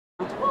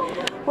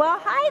Well,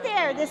 hi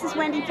there. This is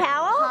Wendy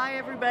Powell. Hi,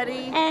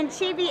 everybody. And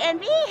Chibi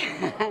Envy.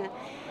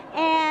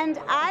 And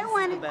I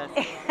wanted,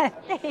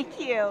 thank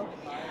you.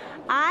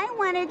 I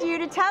wanted you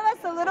to tell us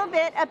a little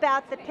bit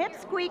about the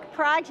Pipsqueak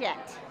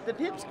Project. The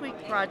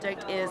Pipsqueak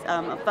Project is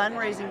a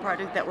fundraising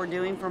project that we're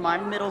doing for my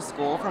middle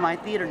school, for my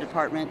theater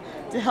department,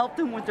 to help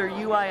them with their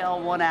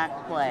UIL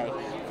one-act play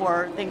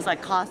for things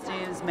like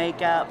costumes,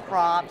 makeup,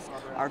 props,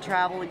 our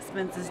travel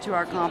expenses to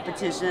our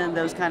competition,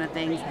 those kind of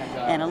things.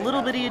 And a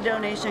little bitty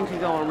donation can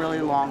go a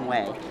really long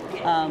way.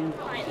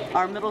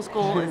 Our middle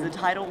school is a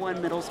Title I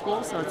middle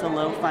school, so it's a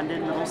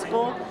low-funded middle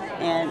school,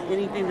 and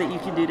anything that you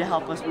can do to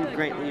help us, we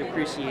greatly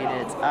appreciate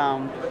it.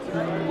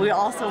 We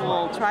also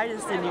will try to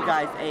send you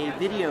guys a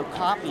video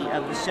copy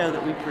of the show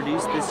that we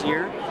produced this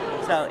year.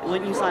 So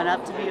when you sign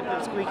up to be a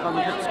Pipsqueak on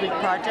the Pipsqueak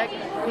Project,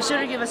 be sure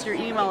to give us your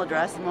email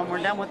address, and when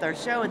we're done with our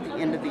show at the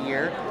end of the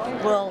year,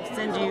 we'll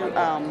send you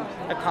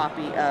a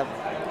copy of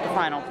the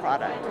final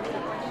product.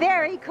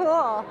 Very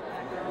cool.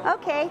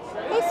 Okay.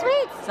 Hey,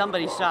 sweets.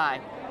 Somebody's shy.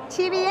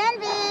 Chibi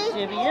Envy.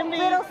 Chibi Envy.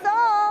 Little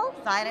Soul.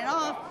 Signing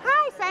off.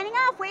 Hi, signing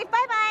off. Wave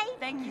bye-bye.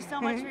 Thank you so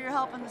much for your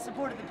help and the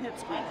support of the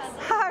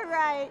Pipsqueaks. All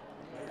right.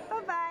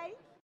 Bye-bye.